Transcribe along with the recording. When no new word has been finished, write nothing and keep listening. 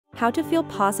How to feel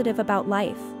positive about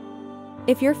life.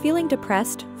 If you're feeling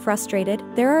depressed, frustrated,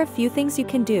 there are a few things you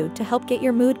can do to help get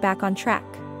your mood back on track.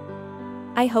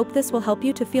 I hope this will help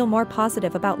you to feel more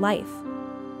positive about life.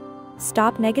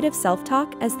 Stop negative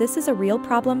self-talk, as this is a real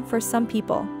problem for some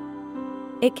people.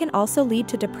 It can also lead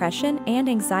to depression and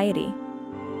anxiety.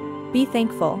 Be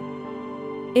thankful.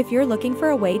 If you're looking for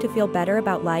a way to feel better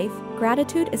about life,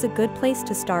 gratitude is a good place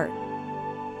to start.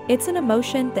 It's an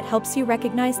emotion that helps you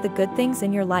recognize the good things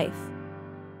in your life.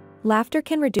 Laughter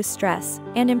can reduce stress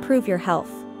and improve your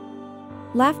health.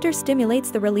 Laughter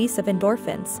stimulates the release of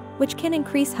endorphins, which can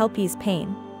help ease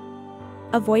pain.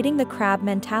 Avoiding the crab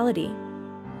mentality.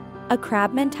 A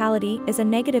crab mentality is a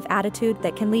negative attitude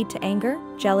that can lead to anger,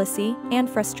 jealousy, and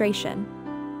frustration.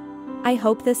 I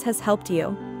hope this has helped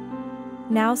you.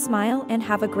 Now smile and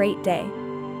have a great day.